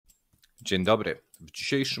Dzień dobry. W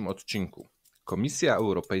dzisiejszym odcinku Komisja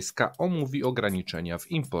Europejska omówi ograniczenia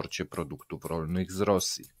w imporcie produktów rolnych z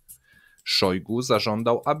Rosji. Szojgu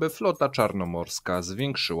zażądał, aby flota czarnomorska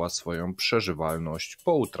zwiększyła swoją przeżywalność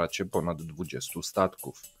po utracie ponad 20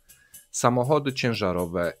 statków. Samochody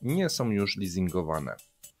ciężarowe nie są już leasingowane.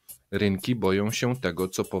 Rynki boją się tego,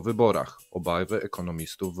 co po wyborach, obawy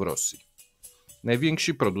ekonomistów w Rosji.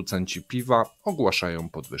 Najwięksi producenci piwa ogłaszają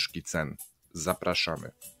podwyżki cen.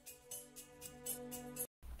 Zapraszamy.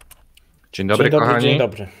 Dzień dobry, kochani. Dzień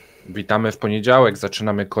dobry. Witamy w poniedziałek.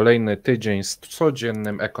 Zaczynamy kolejny tydzień z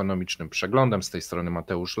codziennym ekonomicznym przeglądem. Z tej strony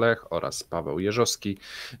Mateusz Lech oraz Paweł Jerzowski.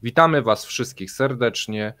 Witamy Was wszystkich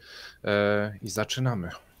serdecznie i zaczynamy.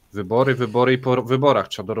 Wybory i po wyborach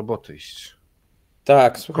trzeba do roboty iść.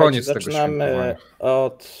 Tak, słuchajcie, Koniec zaczynamy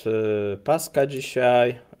od paska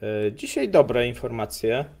dzisiaj. Dzisiaj dobre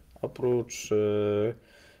informacje, oprócz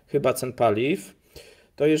chyba cen paliw.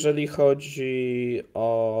 To jeżeli chodzi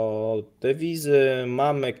o dewizy,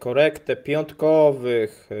 mamy korektę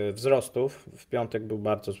piątkowych wzrostów. W piątek był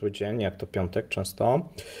bardzo zły dzień, jak to piątek często.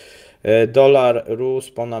 Dolar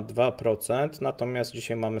rósł ponad 2%, natomiast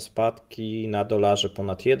dzisiaj mamy spadki na dolarze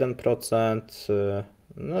ponad 1%.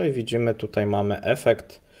 No i widzimy, tutaj mamy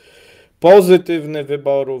efekt pozytywny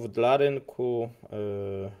wyborów dla rynku.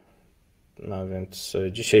 No więc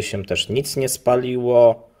dzisiaj się też nic nie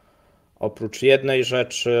spaliło. Oprócz jednej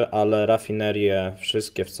rzeczy, ale rafinerie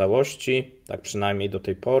wszystkie w całości, tak przynajmniej do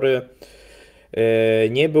tej pory.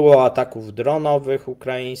 Nie było ataków dronowych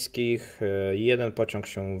ukraińskich, jeden pociąg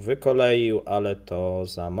się wykoleił, ale to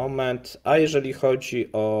za moment. A jeżeli chodzi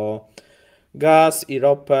o gaz i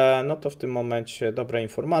ropę, no to w tym momencie dobre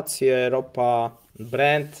informacje. Ropa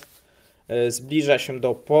Brent zbliża się do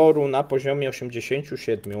oporu na poziomie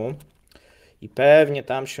 87. I pewnie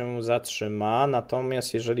tam się zatrzyma,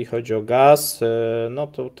 natomiast jeżeli chodzi o gaz, no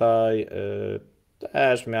tutaj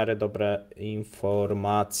też w miarę dobre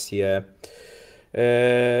informacje.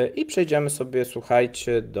 I przejdziemy sobie,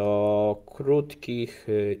 słuchajcie, do krótkich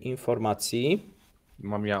informacji.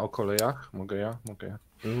 Mam ja o kolejach? Mogę ja?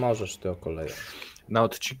 Możesz ty o kolejach.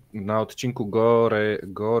 Na odcinku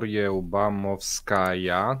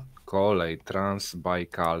Gorjełbamowskaja, kolej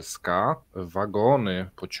transbajkalska, wagony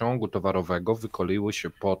pociągu towarowego wykoleiły się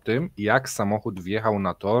po tym, jak samochód wjechał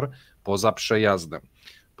na tor poza przejazdem,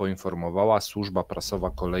 poinformowała służba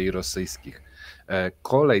prasowa kolei rosyjskich.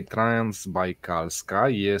 Kolej transbajkalska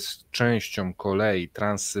jest częścią kolei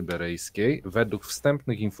transsyberyjskiej. Według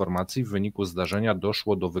wstępnych informacji w wyniku zdarzenia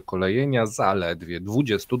doszło do wykolejenia zaledwie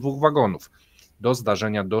 22 wagonów. Do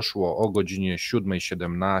zdarzenia doszło o godzinie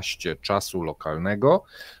 7:17 czasu lokalnego.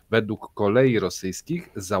 Według kolei rosyjskich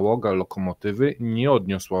załoga lokomotywy nie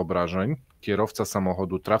odniosła obrażeń. Kierowca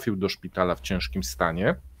samochodu trafił do szpitala w ciężkim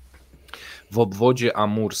stanie. W obwodzie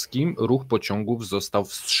amurskim ruch pociągów został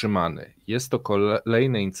wstrzymany. Jest to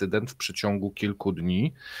kolejny incydent w przeciągu kilku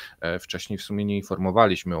dni. Wcześniej w sumie nie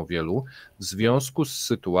informowaliśmy o wielu. W związku z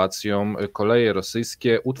sytuacją koleje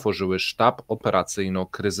rosyjskie utworzyły sztab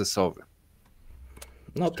operacyjno-kryzysowy.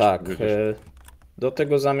 No tak, do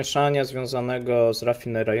tego zamieszania związanego z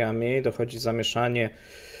rafineriami dochodzi zamieszanie,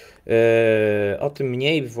 o tym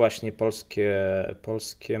mniej właśnie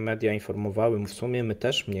polskie media informowały, w sumie my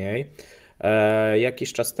też mniej.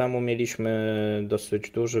 Jakiś czas temu mieliśmy dosyć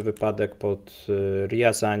duży wypadek pod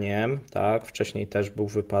Riazaniem, tak, wcześniej też był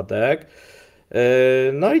wypadek.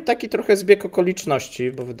 No i taki trochę zbieg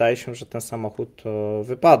okoliczności, bo wydaje się, że ten samochód to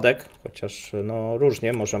wypadek, chociaż no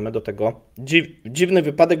różnie możemy do tego, dziwny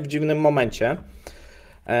wypadek w dziwnym momencie,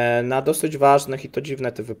 na dosyć ważnych, i to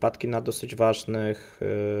dziwne te wypadki, na dosyć ważnych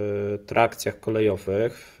trakcjach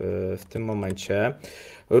kolejowych w tym momencie.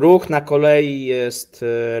 Ruch na kolei jest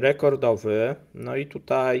rekordowy, no i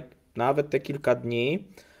tutaj nawet te kilka dni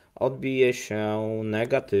odbije się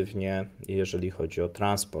negatywnie, jeżeli chodzi o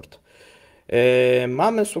transport.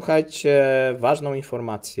 Mamy, słuchajcie, ważną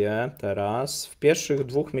informację teraz. W pierwszych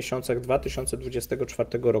 2 miesiącach 2024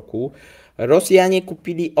 roku Rosjanie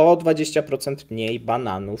kupili o 20% mniej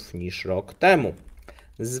bananów niż rok temu.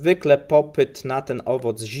 Zwykle popyt na ten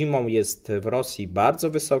owoc zimą jest w Rosji bardzo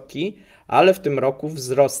wysoki, ale w tym roku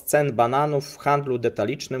wzrost cen bananów w handlu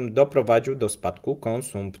detalicznym doprowadził do spadku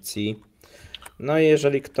konsumpcji. No i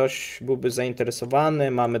jeżeli ktoś byłby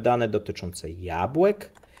zainteresowany, mamy dane dotyczące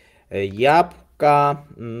jabłek. Jabłka,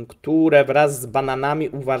 które wraz z bananami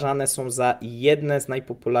uważane są za jedne z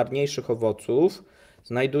najpopularniejszych owoców,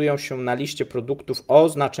 znajdują się na liście produktów o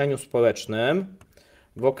znaczeniu społecznym.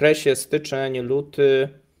 W okresie styczeń-luty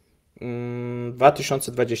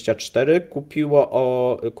 2024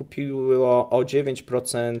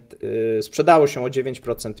 sprzedało się o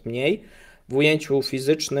 9% mniej. w ujęciu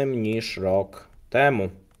fizycznym niż rok temu.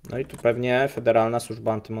 No i tu pewnie Federalna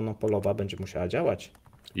Służba Antymonopolowa będzie musiała działać.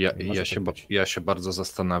 Ja się bardzo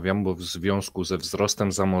zastanawiam, bo w związku ze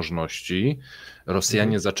wzrostem zamożności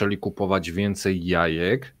Rosjanie zaczęli kupować więcej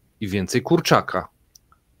jajek i więcej kurczaka.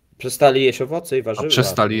 Przestali jeść owoce i warzywa.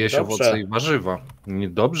 Przestali jeść owoce i warzywa.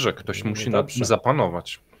 Niedobrze, ktoś musi nad tym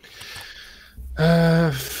zapanować.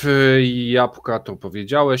 W jabłka to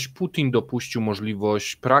powiedziałeś. Putin dopuścił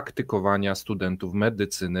możliwość praktykowania studentów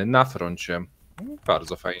medycyny na froncie.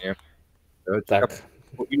 Bardzo fajnie. Tak.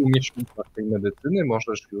 Po ilu miesiącach tej medycyny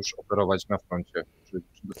możesz już operować na froncie? Czy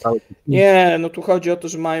dostałeś... Nie, no tu chodzi o to,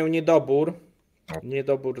 że mają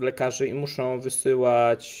niedobór lekarzy i muszą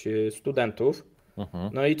wysyłać studentów.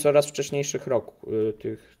 No i coraz wcześniejszych roku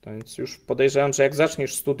tych, więc już podejrzewam, że jak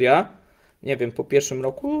zaczniesz studia, nie wiem, po pierwszym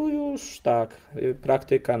roku już tak,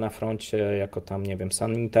 praktyka na froncie jako tam, nie wiem,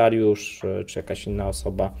 sanitariusz czy jakaś inna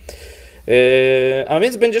osoba. A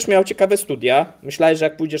więc będziesz miał ciekawe studia. Myślałeś, że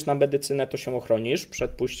jak pójdziesz na medycynę, to się ochronisz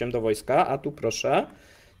przed pójściem do wojska, a tu proszę,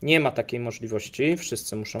 nie ma takiej możliwości.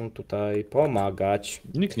 Wszyscy muszą tutaj pomagać.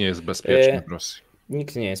 Nikt nie jest bezpieczny w Rosji.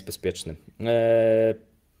 Nikt nie jest bezpieczny.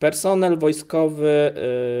 Personel wojskowy,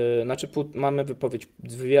 mamy wypowiedź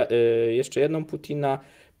jeszcze jedną Putina.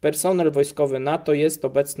 Personel wojskowy NATO jest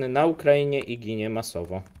obecny na Ukrainie i ginie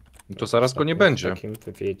masowo. To zaraz go nie będzie.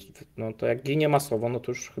 No to jak ginie masowo, no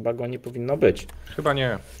to już chyba go nie powinno być. Chyba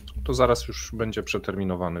nie. To zaraz już będzie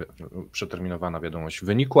przeterminowana wiadomość. W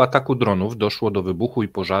wyniku ataku dronów doszło do wybuchu i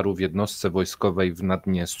pożaru w jednostce wojskowej w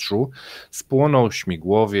Naddniestrzu. Spłonął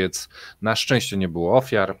śmigłowiec. Na szczęście nie było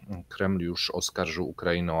ofiar. Kreml już oskarżył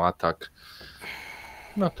Ukrainę o atak.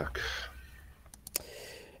 No tak.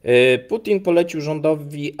 Putin polecił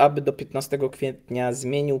rządowi, aby do 15 kwietnia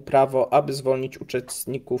zmienił prawo, aby zwolnić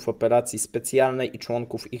uczestników operacji specjalnej i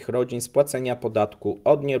członków ich rodzin z płacenia podatku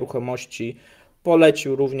od nieruchomości.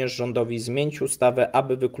 Polecił również rządowi zmienić ustawę,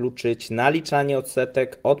 aby wykluczyć naliczanie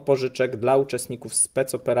odsetek od pożyczek dla uczestników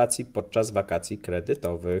specoperacji podczas wakacji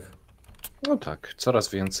kredytowych. No tak,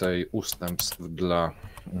 coraz więcej ustępstw dla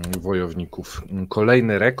wojowników.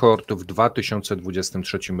 Kolejny rekord w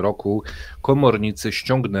 2023 roku. Komornicy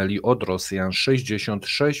ściągnęli od Rosjan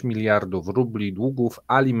 66 miliardów rubli długów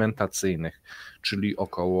alimentacyjnych, czyli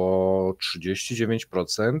około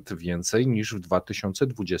 39% więcej niż w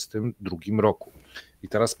 2022 roku. I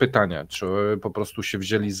teraz pytania, czy po prostu się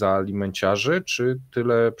wzięli za alimenciarzy, czy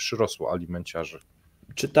tyle przyrosło alimenciarzy?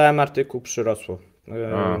 Czytałem artykuł, przyrosło.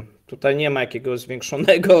 Tutaj nie ma jakiegoś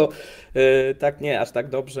zwiększonego, tak nie, aż tak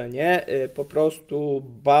dobrze nie, po prostu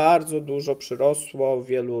bardzo dużo przyrosło,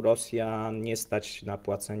 wielu Rosjan nie stać na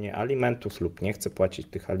płacenie alimentów lub nie chce płacić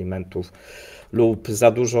tych alimentów lub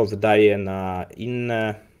za dużo wydaje na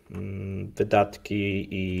inne wydatki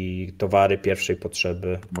i towary pierwszej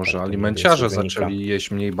potrzeby. Może tak, alimenciarze zaczęli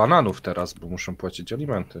jeść mniej bananów teraz, bo muszą płacić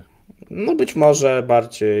alimenty. No być może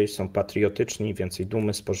bardziej są patriotyczni, więcej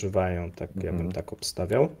dumy spożywają, tak ja bym tak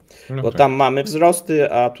obstawiał. No bo tak. Tam mamy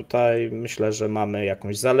wzrosty, a tutaj myślę, że mamy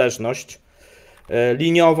jakąś zależność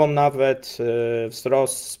liniową nawet,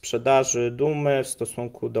 wzrost sprzedaży dumy w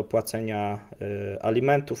stosunku do płacenia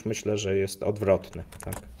alimentów, myślę, że jest odwrotny.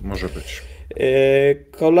 Tak? Może być.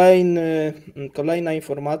 Kolejna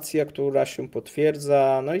informacja, która się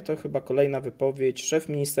potwierdza, no i to chyba kolejna wypowiedź. Szef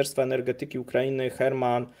Ministerstwa Energetyki Ukrainy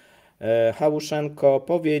Herman Hałuszenko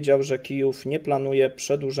powiedział, że Kijów nie planuje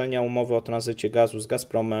przedłużenia umowy o tranzycie gazu z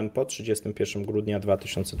Gazpromem po 31 grudnia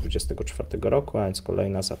 2024 roku, a więc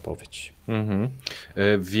kolejna zapowiedź.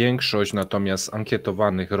 Większość natomiast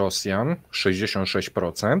ankietowanych Rosjan,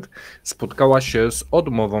 66%, spotkała się z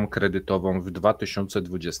odmową kredytową w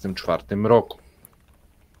 2024 roku.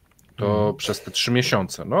 To przez te 3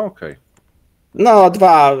 miesiące, no okej. No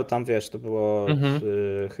 2, tam wiesz, to było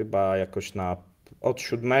chyba jakoś od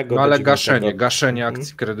 7 do 9. Ale gaszenie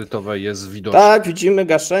akcji kredytowej jest widoczne. Tak, widzimy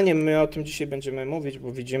gaszenie, my o tym dzisiaj będziemy mówić,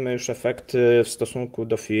 bo widzimy już efekty w stosunku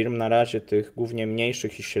do firm, na razie tych głównie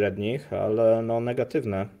mniejszych i średnich, ale no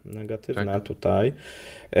negatywne tak. Tutaj.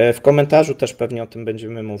 W komentarzu też pewnie o tym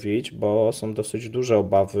będziemy mówić, bo są dosyć duże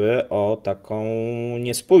obawy o taką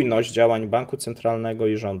niespójność działań Banku Centralnego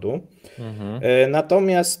i rządu.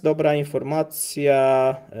 Natomiast dobra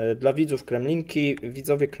informacja dla widzów Kremlinki.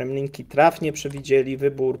 Widzowie Kremlinki trafnie przewidzieli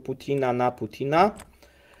wybór Putina na Putina.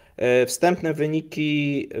 Wstępne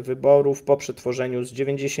wyniki wyborów po przetworzeniu z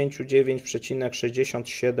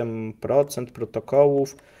 99,67%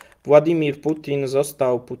 protokołów Władimir Putin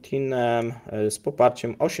został Putinem z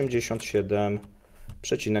poparciem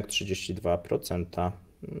 87,32%.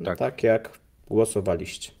 Tak jak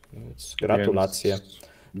głosowaliście. Więc gratulacje.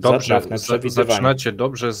 Dobrze, zaczynacie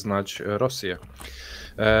dobrze znać Rosję.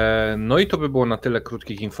 No i to by było na tyle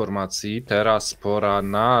krótkich informacji. Teraz pora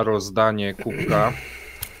na rozdanie kubka.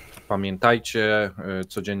 Pamiętajcie,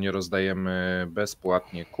 codziennie rozdajemy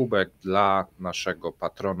bezpłatnie kubek dla naszego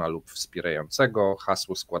patrona lub wspierającego.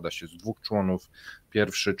 Hasło składa się z 2 członów.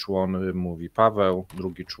 Pierwszy człon mówi Paweł,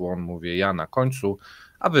 drugi człon mówię ja na końcu,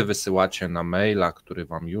 a wy wysyłacie na maila, który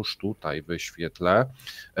wam już tutaj wyświetlę.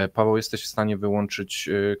 Paweł, jesteś w stanie wyłączyć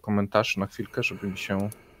komentarz na chwilkę, żeby mi się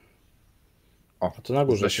to na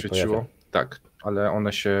górze zaświeciło? się tak, ale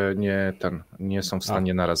one się nie są w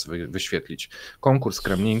stanie naraz wyświetlić. Konkurs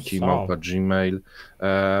Kremlinki, @gmail.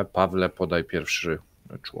 Pawle, podaj pierwszy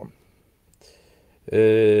człon.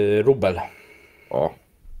 Rubel.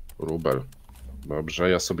 Rubel. Dobrze,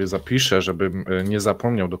 ja sobie zapiszę, żebym nie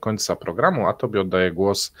zapomniał do końca programu, a tobie oddaję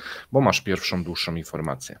głos, bo masz pierwszą, dłuższą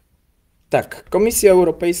informację. Tak, Komisja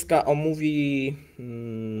Europejska omówi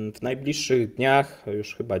w najbliższych dniach,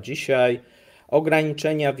 już chyba dzisiaj,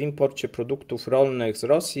 ograniczenia w imporcie produktów rolnych z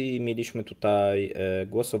Rosji. Mieliśmy tutaj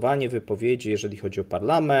głosowanie, wypowiedzi, jeżeli chodzi o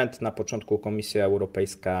parlament. Na początku Komisja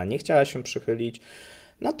Europejska nie chciała się przychylić,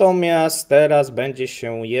 natomiast teraz będzie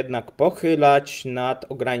się jednak pochylać nad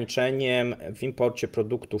ograniczeniem w imporcie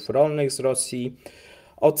produktów rolnych z Rosji.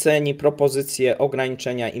 Oceni propozycję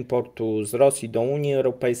ograniczenia importu z Rosji do Unii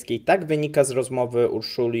Europejskiej. Tak wynika z rozmowy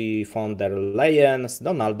Ursuli von der Leyen z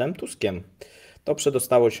Donaldem Tuskiem. To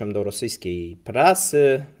przedostało się do rosyjskiej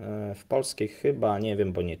prasy, w polskiej chyba, nie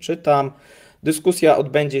wiem, bo nie czytam. Dyskusja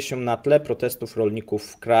odbędzie się na tle protestów rolników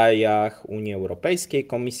w krajach Unii Europejskiej.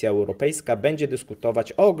 Komisja Europejska będzie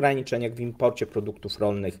dyskutować o ograniczeniach w imporcie produktów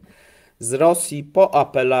rolnych z Rosji po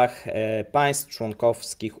apelach państw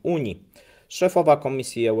członkowskich Unii. Szefowa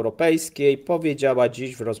Komisji Europejskiej powiedziała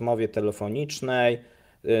dziś w rozmowie telefonicznej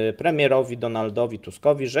premierowi Donaldowi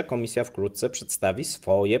Tuskowi, że Komisja wkrótce przedstawi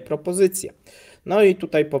swoje propozycje. No i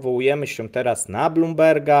tutaj powołujemy się teraz na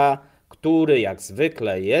Bloomberga, który jak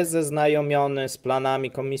zwykle jest zaznajomiony z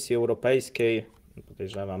planami Komisji Europejskiej.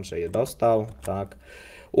 Podejrzewam, że je dostał, tak.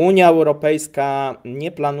 Unia Europejska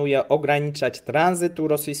nie planuje ograniczać tranzytu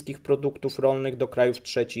rosyjskich produktów rolnych do krajów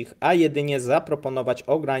trzecich, a jedynie zaproponować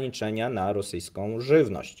ograniczenia na rosyjską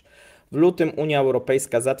żywność. W lutym Unia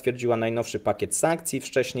Europejska zatwierdziła najnowszy pakiet sankcji.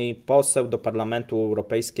 Wcześniej poseł do Parlamentu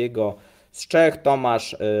Europejskiego z Czech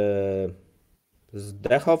Tomasz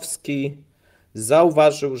Zdechowski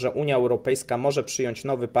zauważył, że Unia Europejska może przyjąć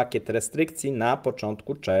nowy pakiet restrykcji na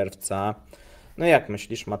początku czerwca. No jak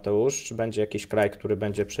myślisz, Mateusz, czy będzie jakiś kraj, który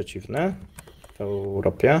będzie przeciwny w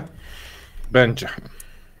Europie? Będzie.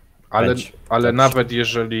 Ale nawet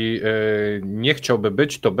jeżeli nie chciałby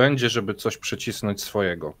być, to będzie, żeby coś przycisnąć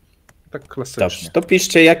swojego. Tak klasycznie. Dobrze, to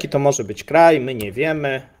piszcie, jaki to może być kraj, my nie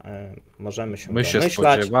wiemy, możemy się domyślać. My się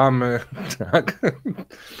spodziewamy, tak.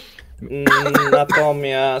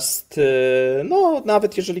 Natomiast no,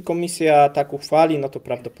 nawet jeżeli komisja tak uchwali, no to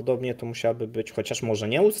prawdopodobnie to musiałaby być, chociaż może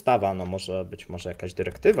nie ustawa, no może być jakaś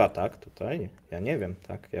dyrektywa, tak, tutaj, ja nie wiem,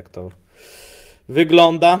 tak, jak to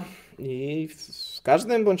wygląda i w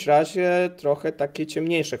każdym bądź razie trochę takie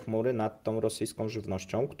ciemniejsze chmury nad tą rosyjską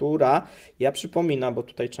żywnością, która, ja przypominam, bo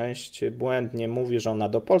tutaj część błędnie mówi, że ona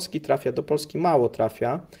do Polski trafia, do Polski mało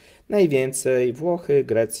trafia, najwięcej Włochy,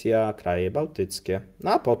 Grecja, kraje bałtyckie,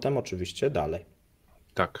 no a potem oczywiście dalej.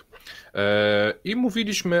 Tak. I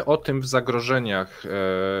mówiliśmy o tym w zagrożeniach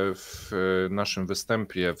w naszym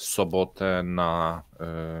występie w sobotę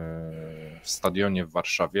w stadionie w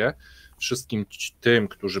Warszawie. Wszystkim tym,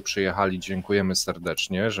 którzy przyjechali, dziękujemy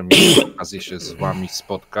serdecznie, że mieliśmy okazję się z wami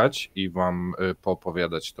spotkać i wam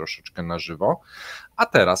poopowiadać troszeczkę na żywo. A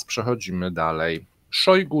teraz przechodzimy dalej.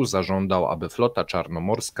 Szojgu zażądał, aby flota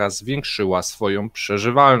czarnomorska zwiększyła swoją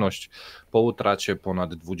przeżywalność po utracie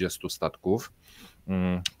ponad 20 statków.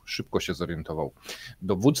 Szybko się zorientował.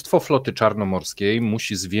 Dowództwo floty czarnomorskiej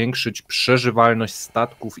musi zwiększyć przeżywalność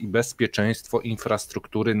statków i bezpieczeństwo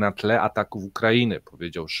infrastruktury na tle ataków Ukrainy,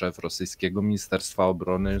 powiedział szef rosyjskiego Ministerstwa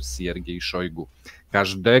Obrony Siergiej Szojgu.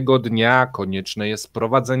 Każdego dnia konieczne jest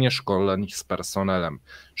prowadzenie szkoleń z personelem.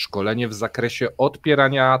 Szkolenie w zakresie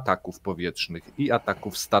odpierania ataków powietrznych i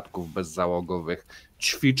ataków statków bezzałogowych.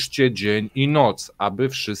 Ćwiczcie dzień i noc, aby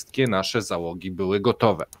wszystkie nasze załogi były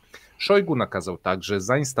gotowe. Szojgu nakazał także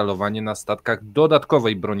zainstalowanie na statkach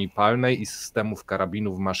dodatkowej broni palnej i systemów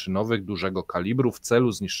karabinów maszynowych dużego kalibru w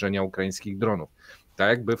celu zniszczenia ukraińskich dronów. Tak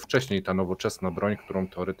jakby wcześniej ta nowoczesna broń, którą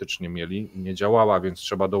teoretycznie mieli, nie działała, więc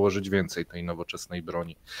trzeba dołożyć więcej tej nowoczesnej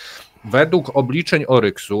broni. Według obliczeń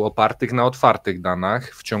Oryksu opartych na otwartych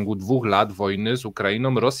danych w ciągu 2 lat wojny z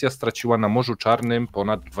Ukrainą Rosja straciła na Morzu Czarnym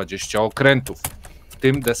ponad 20 okrętów.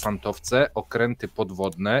 tym desantowce, okręty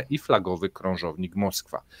podwodne i flagowy krążownik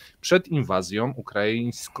Moskwa. Przed inwazją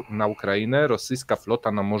na Ukrainę rosyjska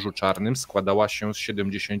flota na Morzu Czarnym składała się z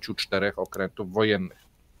 74 okrętów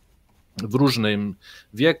wojennych. W różnym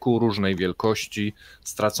wieku, różnej wielkości,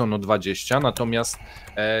 stracono 20, natomiast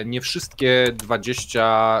nie wszystkie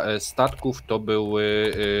 20 statków to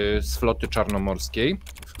były z floty czarnomorskiej.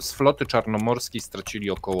 Z floty czarnomorskiej stracili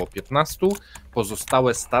około 15,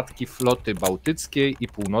 pozostałe statki floty bałtyckiej i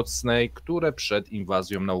północnej, które przed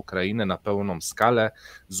inwazją na Ukrainę na pełną skalę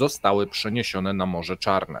zostały przeniesione na Morze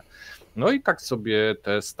Czarne. No i tak sobie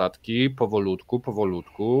te statki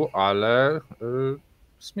powolutku, ale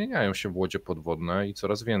zmieniają się w łodzie podwodne i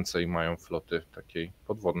coraz więcej mają floty takiej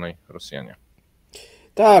podwodnej Rosjanie.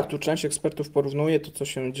 Tak, tu część ekspertów porównuje to, co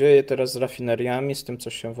się dzieje teraz z rafineriami, z tym, co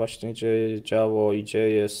się właśnie działo i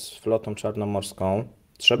dzieje z flotą czarnomorską.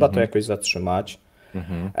 Trzeba to jakoś zatrzymać.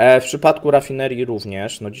 W przypadku rafinerii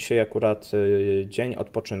również. No dzisiaj akurat dzień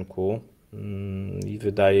odpoczynku i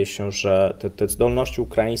wydaje się, że te zdolności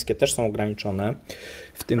ukraińskie też są ograniczone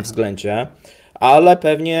w tym względzie, ale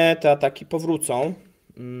pewnie te ataki powrócą.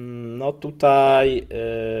 No tutaj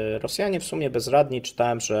Rosjanie w sumie bezradni,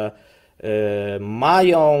 czytałem, że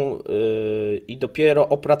mają i dopiero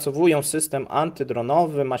opracowują system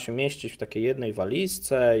antydronowy, ma się mieścić w takiej jednej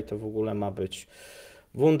walizce i to w ogóle ma być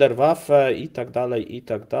Wunderwaffe i tak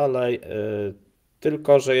dalej,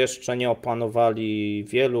 tylko że jeszcze nie opanowali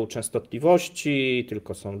wielu częstotliwości,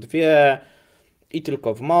 tylko są dwie i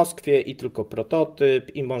tylko w Moskwie i tylko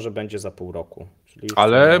prototyp i może będzie za pół roku. Czyli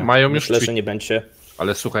ale mają myślę, już że nie będzie.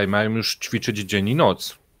 Ale słuchaj, mają już ćwiczyć dzień i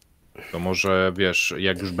noc. To może wiesz,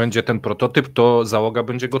 jak już będzie ten prototyp, to załoga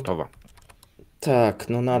będzie gotowa. Tak,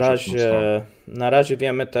 no na razie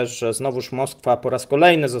wiemy też, że znowuż Moskwa po raz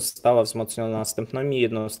kolejny została wzmocniona następnymi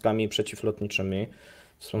jednostkami przeciwlotniczymi.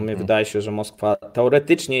 W sumie wydaje się, że Moskwa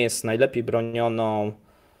teoretycznie jest najlepiej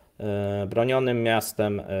bronionym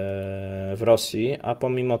miastem w Rosji, a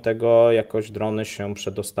pomimo tego jakoś drony się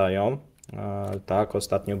przedostają. Tak,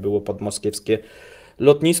 ostatnio było podmoskiewskie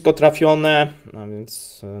lotnisko trafione, a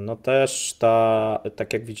więc no też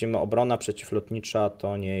tak jak widzimy, obrona przeciwlotnicza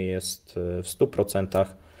to nie jest w 100%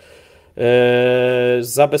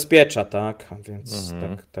 zabezpiecza, tak, a więc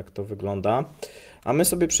tak to wygląda. A my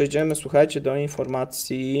sobie przejdziemy, słuchajcie, do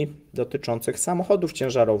informacji dotyczących samochodów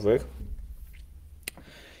ciężarowych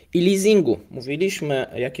i leasingu. Mówiliśmy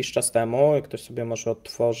jakiś czas temu, jak ktoś sobie może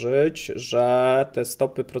odtworzyć, że te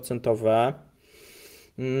stopy procentowe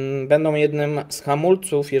będą jednym z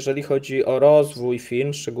hamulców, jeżeli chodzi o rozwój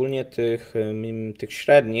firm, szczególnie tych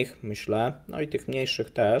średnich, myślę, no i tych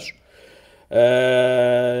mniejszych też.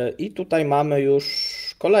 I tutaj mamy już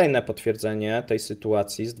kolejne potwierdzenie tej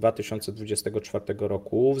sytuacji z 2024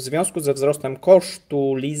 roku. W związku ze wzrostem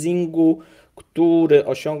kosztu leasingu, który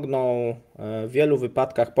osiągnął w wielu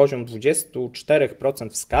wypadkach poziom 24%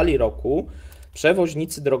 w skali roku,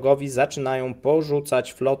 przewoźnicy drogowi zaczynają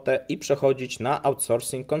porzucać flotę i przechodzić na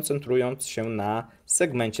outsourcing, koncentrując się na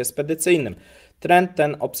segmencie spedycyjnym. Trend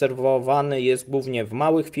ten obserwowany jest głównie w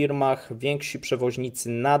małych firmach. Więksi przewoźnicy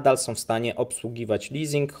nadal są w stanie obsługiwać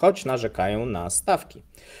leasing, choć narzekają na stawki.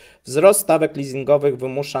 Wzrost stawek leasingowych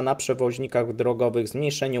wymusza na przewoźnikach drogowych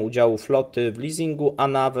zmniejszenie udziału floty w leasingu, a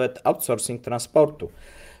nawet outsourcing transportu.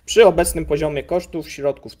 Przy obecnym poziomie kosztów,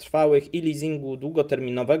 środków trwałych i leasingu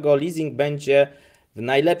długoterminowego leasing będzie w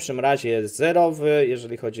najlepszym razie zerowy,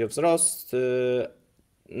 jeżeli chodzi o wzrost,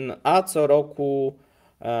 a co roku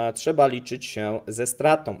trzeba liczyć się ze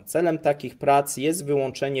stratą. Celem takich prac jest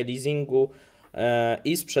wyłączenie leasingu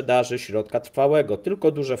i sprzedaży środka trwałego.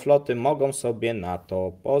 Tylko duże floty mogą sobie na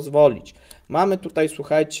to pozwolić. Mamy tutaj,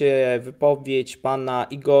 słuchajcie, wypowiedź pana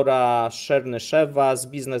Igora Szernyszewa z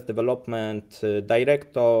Business Development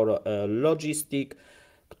Director Logistic,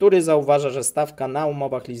 który zauważa, że stawka na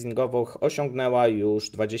umowach leasingowych osiągnęła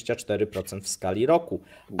już 24% w skali roku.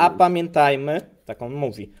 A pamiętajmy, tak on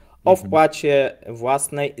mówi, o wpłacie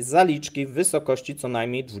własnej zaliczki w wysokości co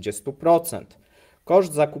najmniej 20%.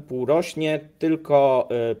 Koszt zakupu rośnie tylko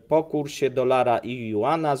po kursie dolara i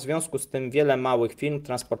juana, w związku z tym wiele małych firm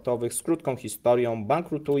transportowych z krótką historią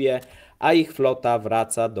bankrutuje, a ich flota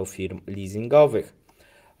wraca do firm leasingowych.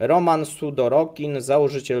 Roman Sudorokin,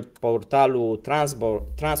 założyciel portalu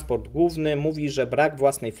Transport Główny, mówi, że brak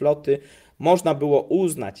własnej floty można było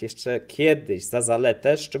uznać jeszcze kiedyś za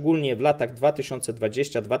zaletę, szczególnie w latach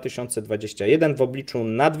 2020-2021 w obliczu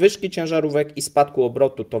nadwyżki ciężarówek i spadku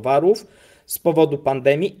obrotu towarów z powodu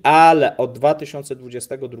pandemii, ale od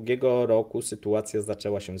 2022 roku sytuacja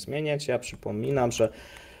zaczęła się zmieniać. Ja przypominam, że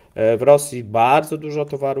W Rosji bardzo dużo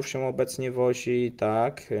towarów się obecnie wozi,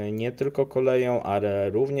 tak, nie tylko koleją, ale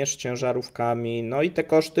również ciężarówkami, no i te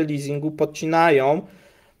koszty leasingu podcinają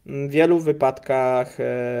w wielu wypadkach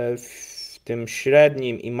w tym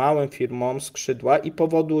średnim i małym firmom skrzydła i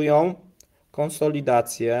powodują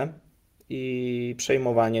konsolidację i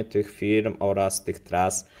przejmowanie tych firm oraz tych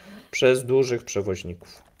tras przez dużych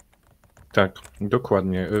przewoźników. Tak,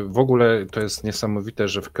 dokładnie. W ogóle to jest niesamowite,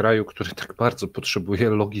 że w kraju, który tak bardzo potrzebuje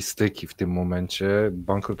logistyki w tym momencie,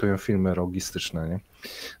 bankrutują firmy logistyczne, nie?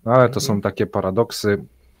 No ale to są takie paradoksy.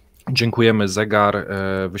 Dziękujemy, zegar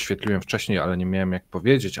wyświetliłem wcześniej, ale nie miałem jak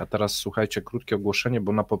powiedzieć, a teraz słuchajcie, krótkie ogłoszenie,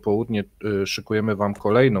 bo na popołudnie szykujemy wam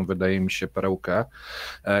kolejną, wydaje mi się, perełkę.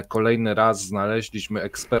 Kolejny raz znaleźliśmy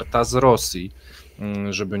eksperta z Rosji,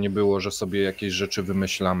 żeby nie było, że sobie jakieś rzeczy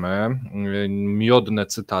wymyślamy. Miodne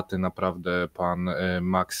cytaty naprawdę pan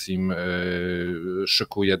Maksim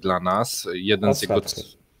szykuje dla nas. Jeden z jego...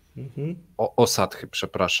 Osadchy,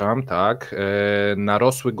 przepraszam, tak.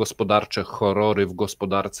 Narosły gospodarcze horrory w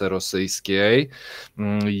gospodarce rosyjskiej.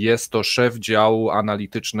 Jest to szef działu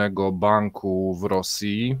analitycznego banku w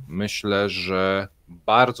Rosji. Myślę, że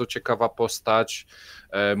bardzo ciekawa postać.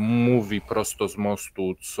 Mówi prosto z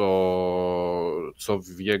mostu, co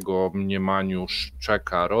w jego mniemaniu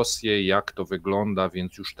czeka Rosję, jak to wygląda,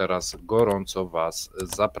 więc już teraz gorąco was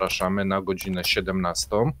zapraszamy na godzinę 17.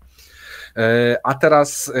 A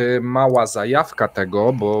teraz mała zajawka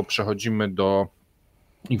tego, bo przechodzimy do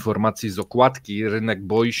informacji z okładki. Rynek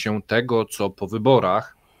boi się tego, co po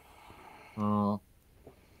wyborach.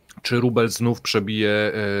 Czy rubel znów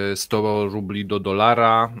przebije 100 rubli do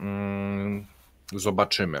dolara?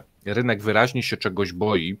 Zobaczymy. Rynek wyraźnie się czegoś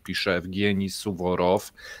boi, pisze Ewgeni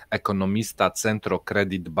Suworow, ekonomista Centro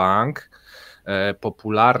Credit Bank.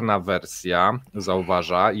 Popularna wersja,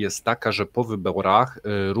 zauważa, jest taka, że po wyborach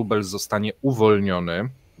rubel zostanie uwolniony.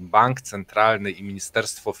 Bank Centralny i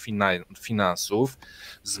Ministerstwo Finansów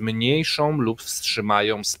zmniejszą lub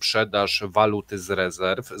wstrzymają sprzedaż waluty z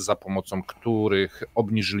rezerw, za pomocą których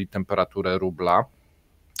obniżyli temperaturę rubla.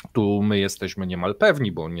 Tu my jesteśmy niemal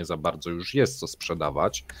pewni, bo nie za bardzo już jest co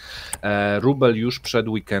sprzedawać. Rubel już przed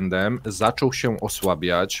weekendem zaczął się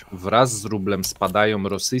osłabiać. Wraz z rublem spadają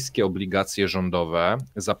rosyjskie obligacje rządowe,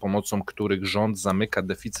 za pomocą których rząd zamyka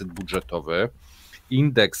deficyt budżetowy.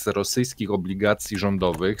 Indeks rosyjskich obligacji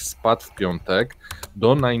rządowych spadł w piątek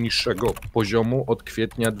do najniższego poziomu od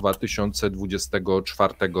kwietnia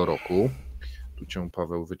 2024 roku. Tu cię,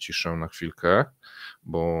 Paweł, wyciszę na chwilkę,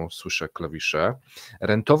 bo słyszę klawisze.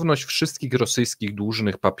 Rentowność wszystkich rosyjskich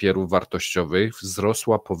dłużnych papierów wartościowych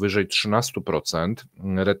wzrosła powyżej 13%.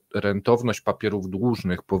 Rentowność papierów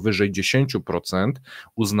dłużnych powyżej 10%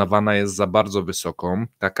 uznawana jest za bardzo wysoką.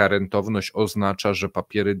 Taka rentowność oznacza, że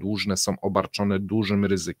papiery dłużne są obarczone dużym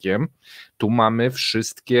ryzykiem. Tu mamy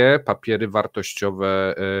wszystkie papiery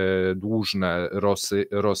wartościowe dłużne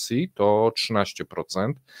Rosji, to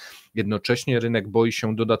 13%. Jednocześnie rynek boi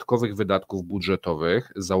się dodatkowych wydatków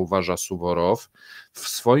budżetowych, zauważa Suworow. W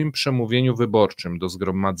swoim przemówieniu wyborczym do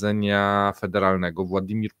Zgromadzenia Federalnego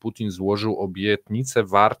Władimir Putin złożył obietnice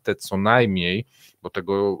warte co najmniej, bo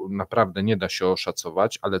tego naprawdę nie da się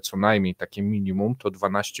oszacować, ale co najmniej takie minimum to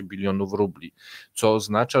 12 bilionów rubli, co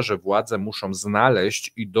oznacza, że władze muszą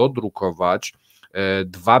znaleźć i dodrukować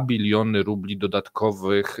 2 biliony rubli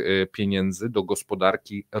dodatkowych pieniędzy do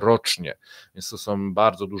gospodarki rocznie, więc to są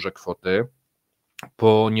bardzo duże kwoty.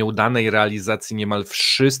 Po nieudanej realizacji niemal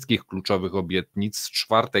wszystkich kluczowych obietnic z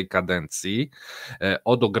 4. kadencji,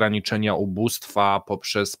 od ograniczenia ubóstwa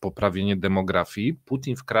poprzez poprawienie demografii,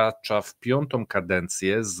 Putin wkracza w 5.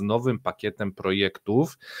 kadencję z nowym pakietem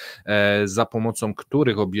projektów, za pomocą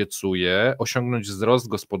których obiecuje osiągnąć wzrost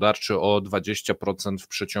gospodarczy o 20% w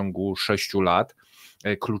przeciągu 6 lat.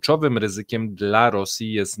 Kluczowym ryzykiem dla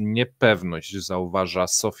Rosji jest niepewność, zauważa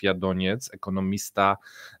Sofia Doniec, ekonomista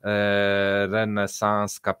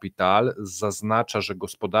Renaissance Capital. Zaznacza, że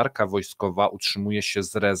gospodarka wojskowa utrzymuje się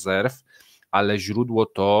z rezerw, ale źródło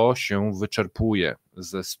to się wyczerpuje.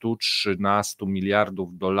 Ze 113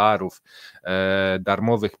 miliardów dolarów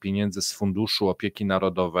darmowych pieniędzy z Funduszu Opieki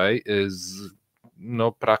Narodowej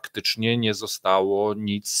praktycznie nie zostało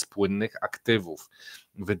nic z płynnych aktywów.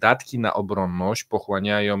 Wydatki na obronność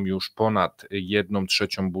pochłaniają już ponad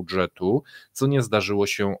 1/3 budżetu, co nie zdarzyło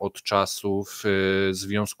się od czasów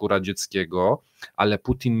Związku Radzieckiego, ale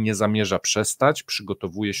Putin nie zamierza przestać,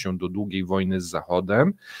 przygotowuje się do długiej wojny z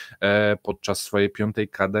Zachodem podczas swojej 5.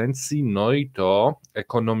 kadencji, no i to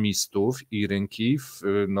ekonomistów i rynki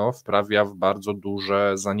wprawia w bardzo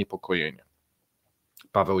duże zaniepokojenie.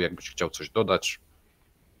 Paweł, jakbyś chciał coś dodać?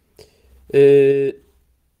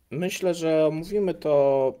 Myślę, że omówimy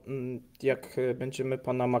to, jak będziemy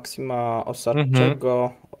pana Maksima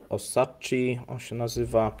Osadczy, on się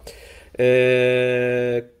nazywa,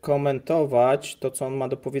 komentować to, co on ma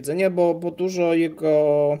do powiedzenia, bo dużo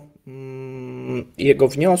jego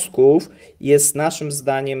wniosków jest naszym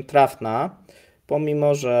zdaniem trafna,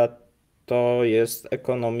 pomimo że to jest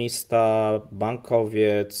ekonomista,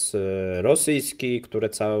 bankowiec rosyjski, który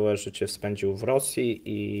całe życie spędził w Rosji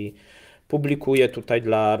i publikuje tutaj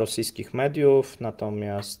dla rosyjskich mediów,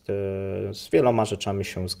 natomiast z wieloma rzeczami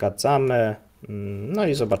się zgadzamy. No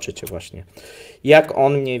i zobaczycie właśnie, jak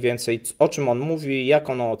on mniej więcej, o czym on mówi, jak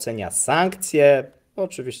on ocenia sankcje.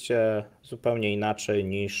 Oczywiście zupełnie inaczej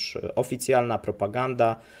niż oficjalna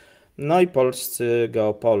propaganda. No i polscy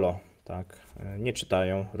geopolo, tak, nie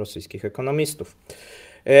czytają rosyjskich ekonomistów.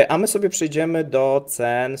 A my sobie przejdziemy do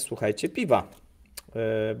cen, słuchajcie, piwa,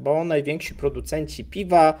 bo najwięksi producenci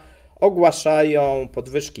piwa ogłaszają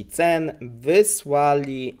podwyżki cen,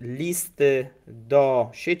 wysłali listy do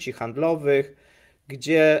sieci handlowych,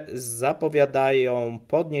 gdzie zapowiadają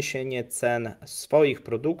podniesienie cen swoich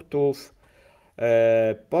produktów.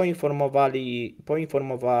 Poinformowali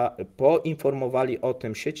o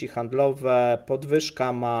tym sieci handlowe.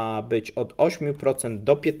 Podwyżka ma być od 8%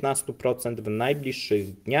 do 15% w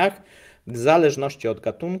najbliższych dniach, w zależności od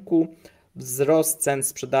gatunku. Wzrost cen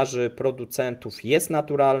sprzedaży producentów jest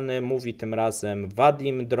naturalny, mówi tym razem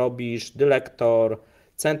Wadim Drobisz, dyrektor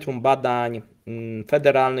Centrum Badań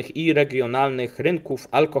Federalnych i Regionalnych Rynków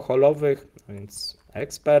Alkoholowych, więc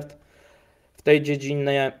ekspert w tej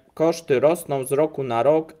dziedzinie. Koszty rosną z roku na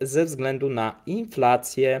rok ze względu na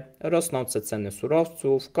inflację, rosnące ceny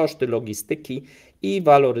surowców, koszty logistyki i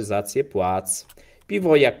waloryzację płac.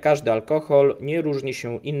 Piwo, jak każdy alkohol, nie różni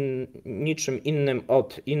się niczym innym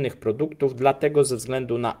od innych produktów, dlatego ze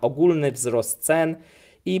względu na ogólny wzrost cen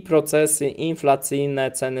i procesy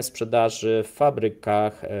inflacyjne ceny sprzedaży w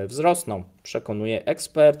fabrykach wzrosną, przekonuje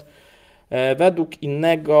ekspert. Według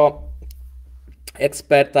innego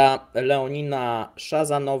eksperta Leonina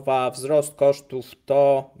Szazanowa wzrost kosztów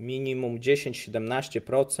to minimum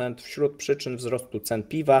 10-17%. Wśród przyczyn wzrostu cen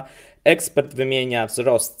piwa ekspert wymienia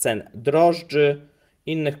wzrost cen drożdży,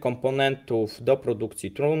 innych komponentów do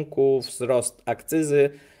produkcji trunków, wzrost akcyzy,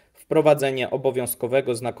 wprowadzenie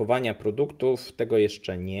obowiązkowego znakowania produktów, tego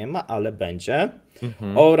jeszcze nie ma, ale będzie,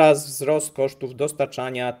 oraz wzrost kosztów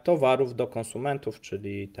dostarczania towarów do konsumentów,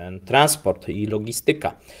 czyli ten transport i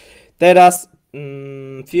logistyka. Teraz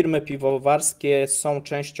firmy piwowarskie są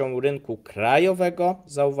częścią rynku krajowego,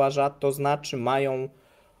 zauważa, to znaczy mają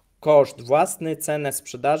koszt własny, cenę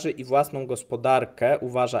sprzedaży i własną gospodarkę,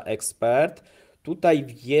 uważa ekspert. Tutaj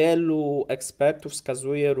wielu ekspertów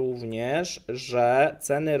wskazuje również, że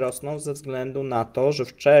ceny rosną ze względu na to, że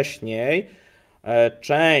wcześniej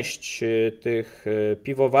część tych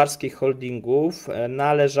piwowarskich holdingów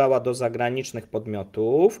należała do zagranicznych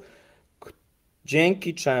podmiotów,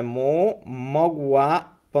 dzięki czemu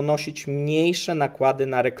mogła ponosić mniejsze nakłady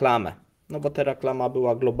na reklamę. No bo ta reklama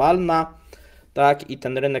była globalna, tak, i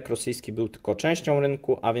ten rynek rosyjski był tylko częścią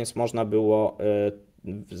rynku, a więc można było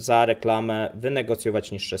za reklamę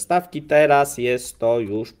wynegocjować niższe stawki. Teraz jest to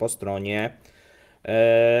już po stronie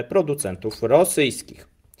producentów rosyjskich.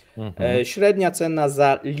 Średnia cena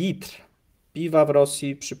za litr piwa w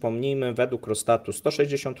Rosji, przypomnijmy, według Rossstatu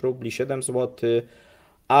 160 rubli, 7 zł,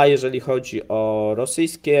 a jeżeli chodzi o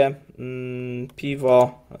rosyjskie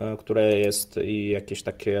piwo, które jest i jakieś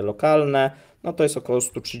takie lokalne, no to jest około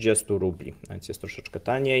 130 rubli, więc jest troszeczkę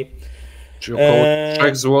taniej. Czyli około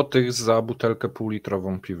 3 zł za butelkę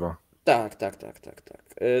półlitrową piwa. Tak.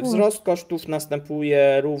 Wzrost kosztów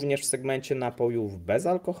następuje również w segmencie napojów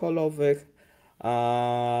bezalkoholowych,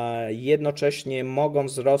 a jednocześnie mogą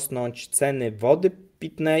wzrosnąć ceny wody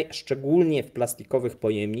pitnej, szczególnie w plastikowych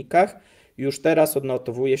pojemnikach. Już teraz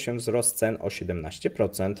odnotowuje się wzrost cen o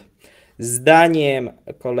 17%. Zdaniem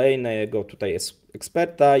kolejnego tutaj jest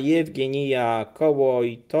eksperta Jewgenija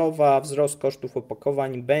Kołojtowa, wzrost kosztów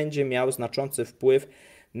opakowań będzie miał znaczący wpływ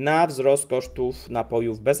na wzrost kosztów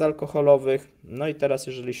napojów bezalkoholowych. No i teraz,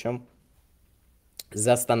 jeżeli się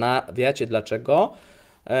zastanawiacie dlaczego,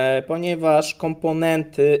 ponieważ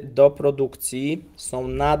komponenty do produkcji są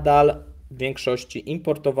nadal w większości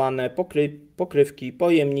importowane, pokrywki,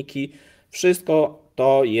 pojemniki, wszystko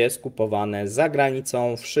to jest kupowane za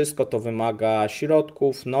granicą, wszystko to wymaga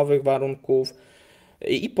środków, nowych warunków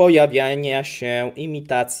i pojawiania się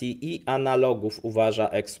imitacji i analogów, uważa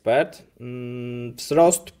ekspert.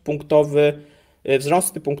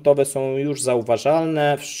 Wzrosty punktowe są już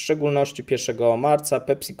zauważalne, w szczególności 1 marca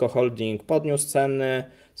PepsiCo Holding podniósł ceny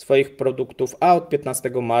swoich produktów, a od 15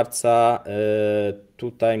 marca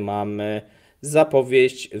tutaj mamy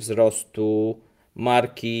zapowiedź wzrostu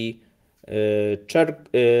marki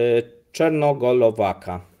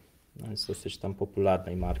Czernogolowaka. Jest dosyć tam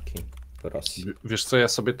popularnej marki w Rosji. Wiesz co, ja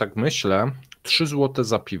sobie tak myślę, 3 zł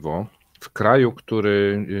za piwo w kraju,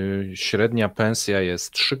 który średnia pensja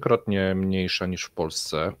jest 3-krotnie mniejsza niż w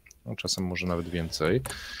Polsce, no czasem może nawet więcej,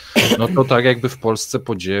 no to tak jakby w Polsce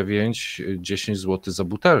po 9-10 zł za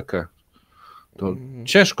butelkę. To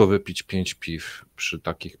ciężko wypić 5 piw przy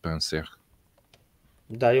takich pensjach.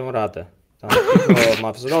 Dają radę. Tam piwo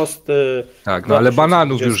ma wzrosty. Tak, no ale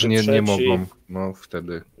bananów już nie mogą. No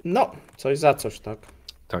wtedy. No, coś za coś, tak.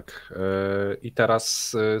 Tak. I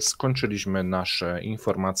teraz skończyliśmy nasze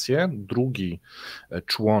informacje. Drugi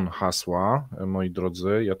człon hasła, moi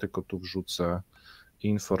drodzy, ja tylko tu wrzucę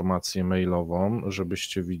informację mailową,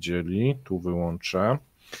 żebyście widzieli. Tu wyłączę.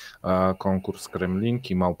 Konkurs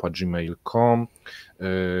Kremlinki @gmail.com.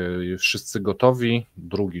 Wszyscy gotowi?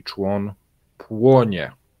 Drugi człon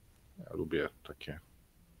płonie. Ja lubię takie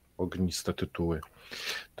ogniste tytuły.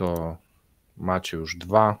 To macie już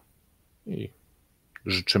 2 i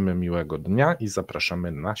życzymy miłego dnia i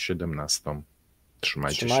zapraszamy na 17.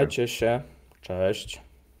 Trzymajcie się. Cześć.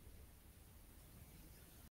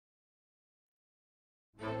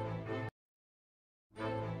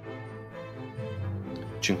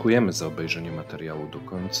 Dziękujemy za obejrzenie materiału do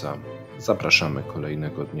końca. Zapraszamy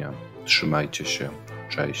kolejnego dnia. Trzymajcie się.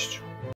 Cześć.